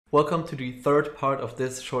Welcome to the third part of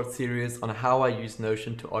this short series on how I use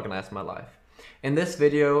Notion to organize my life. In this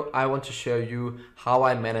video, I want to show you how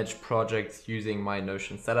I manage projects using my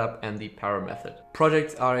Notion setup and the Para method.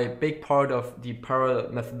 Projects are a big part of the Para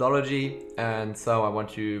methodology, and so I want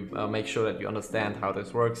to make sure that you understand how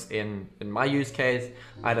this works in my use case.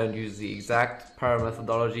 I don't use the exact Para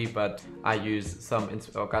methodology, but I use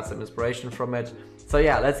got some inspiration from it. So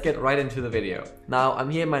yeah, let's get right into the video. Now I'm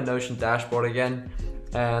here in my Notion dashboard again,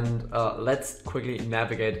 and let's quickly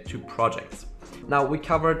navigate to projects. Now, we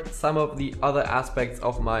covered some of the other aspects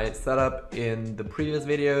of my setup in the previous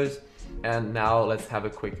videos, and now let's have a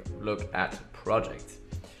quick look at projects.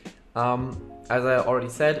 As I already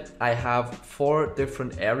said, I have 4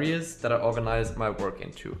 different areas that I organize my work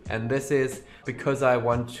into, and this is because I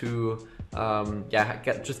want to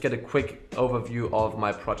just get a quick overview of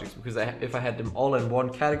my projects, because if I had them all in one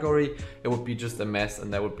category, it would be just a mess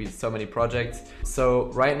and there would be so many projects. So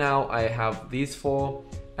right now I have these 4,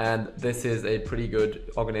 and this is a pretty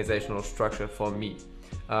good organizational structure for me.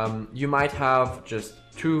 You might have just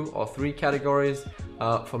 2 or 3 categories.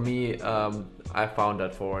 For me, I found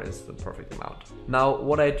that 4 is the perfect amount. Now,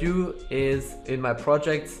 what I do is in my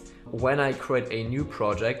projects, when I create a new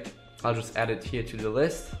project, I'll just add it here to the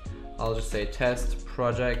list. I'll just say test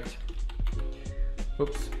project.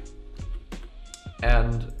 Oops.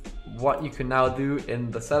 And what you can now do in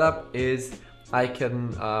the setup is I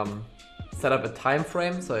can set up a time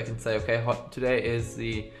frame. So I can say, okay, today is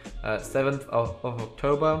the 7th of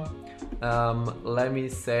October. Let me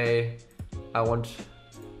say I want...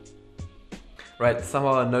 Right,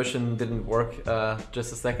 somehow Notion didn't work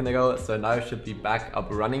just a second ago, so now it should be back up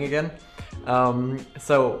running again.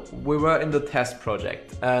 So we were in the test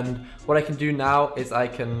project, and what I can do now is I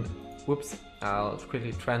can, I'll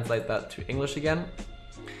quickly translate that to English again.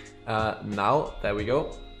 Now, there we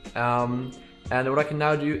go. And what I can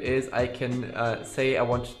now do is I can say I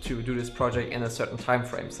want to do this project in a certain time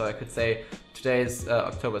frame. So I could say today is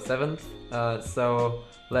October 7th, so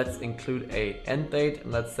let's include a end date,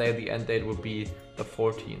 and let's say the end date will be the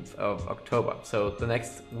 14th of October. So the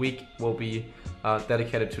next week will be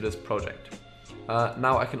dedicated to this project.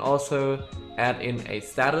 Now I can also add in a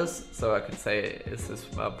status, so I could say is this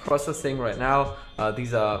processing right now.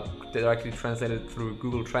 These are directly translated through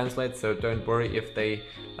Google Translate, so don't worry if they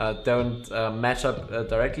don't match up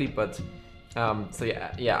directly, but so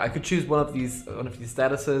yeah, I could choose one of these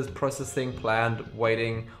statuses: processing, planned,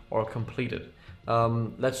 waiting, or completed.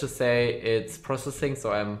 Let's just say it's processing,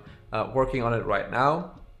 so I'm working on it right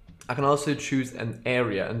now. I can also choose an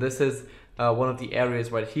area, and this is one of the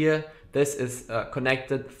areas right here. This is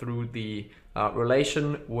connected through the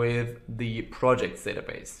relation with the projects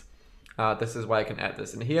database. This is why I can add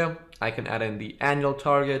this in here. I can add in the annual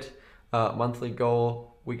target, monthly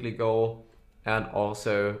goal, weekly goal, and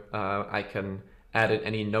also I can add in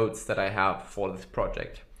any notes that I have for this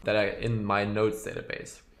project that are in my notes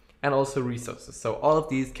database, and also resources. So all of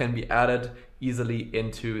these can be added easily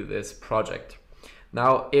into this project.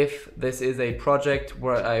 Now, if this is a project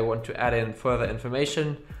where I want to add in further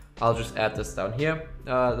information, I'll just add this down here.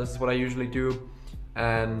 This is what I usually do.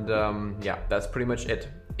 And yeah, that's pretty much it.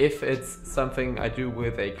 If it's something I do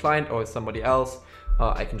with a client or somebody else,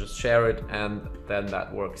 I can just share it, and then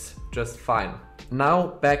that works just fine. Now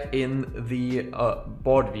back in the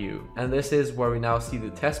board view, and this is where we now see the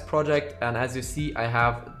test project. And as you see, I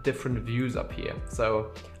have different views up here.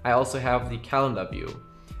 So I also have the calendar view,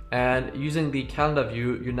 and using the calendar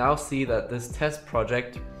view, you now see that this test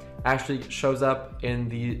project actually shows up in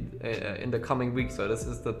the coming week. So this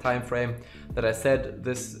is the time frame that I said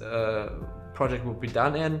this project will be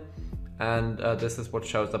done in, and this is what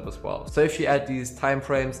shows up as well. So if you add these time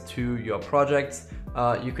frames to your projects,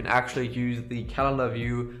 you can actually use the calendar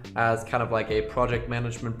view as kind of like a project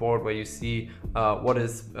management board, where you see what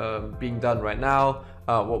is being done right now,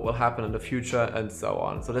 what will happen in the future, and so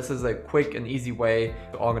on. So this is a quick and easy way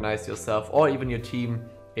to organize yourself or even your team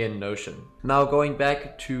in Notion. Now going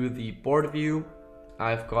back to the board view,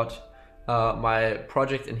 I've got my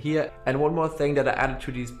project in here. And one more thing that I added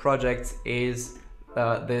to these projects is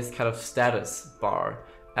this kind of status bar.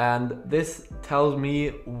 And this tells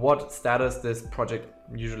me what status this project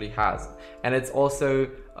usually has. And it's also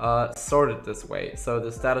sorted this way. So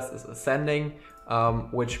the status is ascending,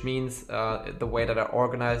 which means the way that I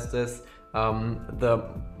organize this, the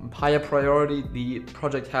higher priority the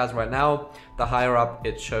project has right now, the higher up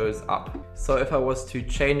it shows up. So if I was to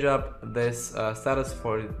change up this status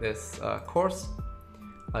for this course,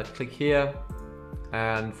 I'd click here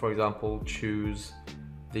and, for example, choose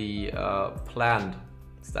the planned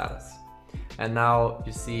status. And now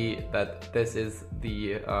you see that this is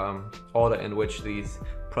the order in which these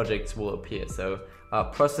projects will appear. So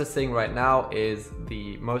processing right now is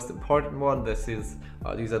the most important one.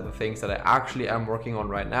 These are the things that I actually am working on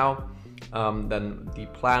right now. Then the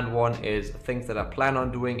planned one is things that I plan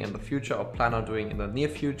on doing in the future or plan on doing in the near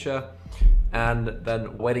future. And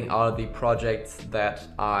then waiting are the projects that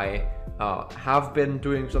I have been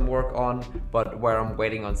doing some work on, but where I'm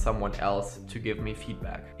waiting on someone else to give me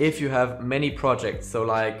feedback. If you have many projects, so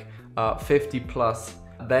like 50 plus,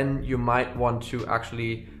 then you might want to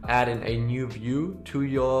actually add in a new view to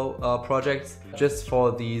your projects just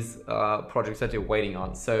for these projects that you're waiting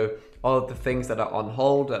on. So all of the things that are on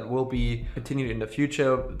hold that will be continued in the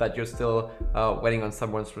future that you're still waiting on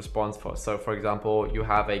someone's response for. So for example, you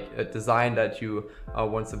have a design that you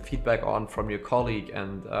want some feedback on from your colleague,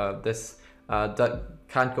 and this that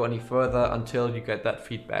can't go any further until you get that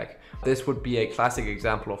feedback. This would be a classic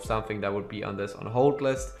example of something that would be on this on hold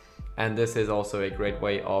list. And this is also a great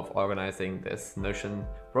way of organizing this Notion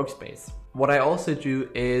workspace. What I also do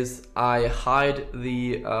is I hide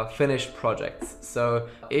the finished projects. So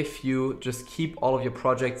if you just keep all of your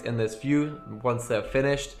projects in this view, once they're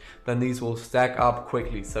finished, then these will stack up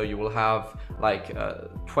quickly. So you will have like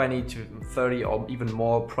 20 to 30 or even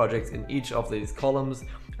more projects in each of these columns.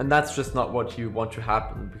 And that's just not what you want to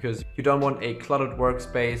happen, because you don't want a cluttered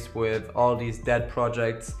workspace with all these dead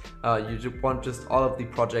projects. You want just all of the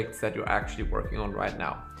projects that you're actually working on right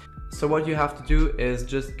now. So what you have to do is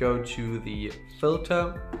just go to the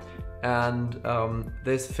filter, and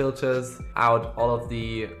this filters out all of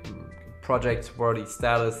the projects where the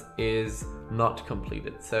status is not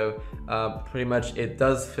completed. So pretty much it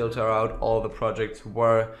does filter out all the projects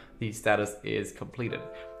where the status is completed.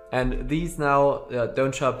 And these now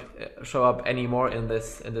don't show up anymore in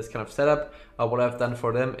this kind of setup. What I've done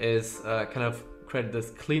for them is kind of create this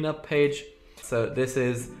cleanup page. So this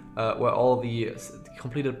is where all the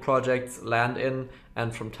completed projects land in,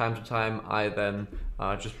 and from time to time I then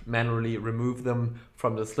just manually remove them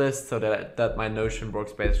from this list so that my Notion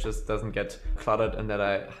workspace just doesn't get cluttered, and that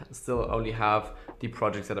I still only have the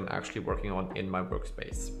projects that I'm actually working on in my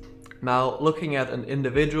workspace. Now, looking at an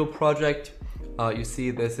individual project, you see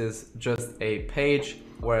this is just a page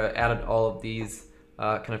where I added all of these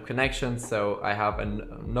kind of connections. So I have a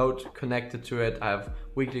note connected to it, I have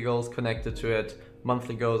weekly goals connected to it,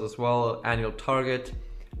 monthly goals as well, annual target,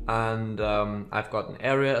 and I've got an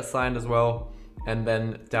area assigned as well. And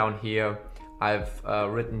then down here I've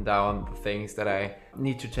written down the things that I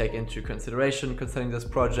need to take into consideration concerning this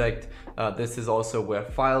project. This is also where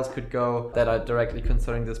files could go that are directly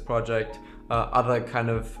concerning this project. Other kind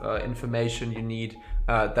of information you need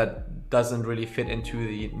that doesn't really fit into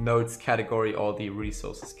the notes category or the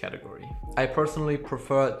resources category. I personally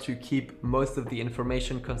prefer to keep most of the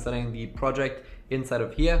information concerning the project inside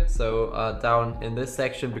of here, so down in this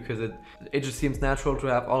section, because it just seems natural to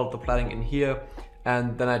have all of the planning in here.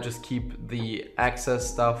 And then I just keep the access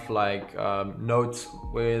stuff like notes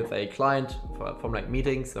with a client from like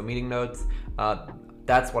meetings, so meeting notes.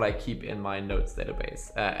 That's what I keep in my notes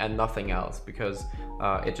database and nothing else, because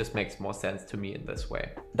it just makes more sense to me in this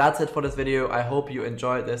way. That's it for this video. I hope you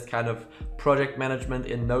enjoyed this kind of project management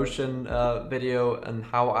in Notion video and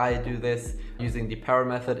how I do this using the power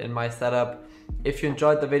method in my setup. If you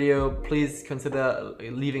enjoyed the video, please consider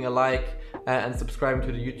leaving a like and subscribing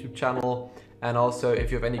to the YouTube channel. And also,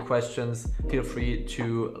 if you have any questions, feel free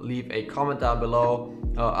to leave a comment down below.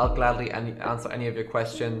 I'll gladly answer any of your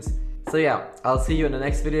questions. So yeah, I'll see you in the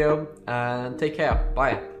next video, and take care.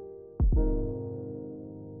 Bye.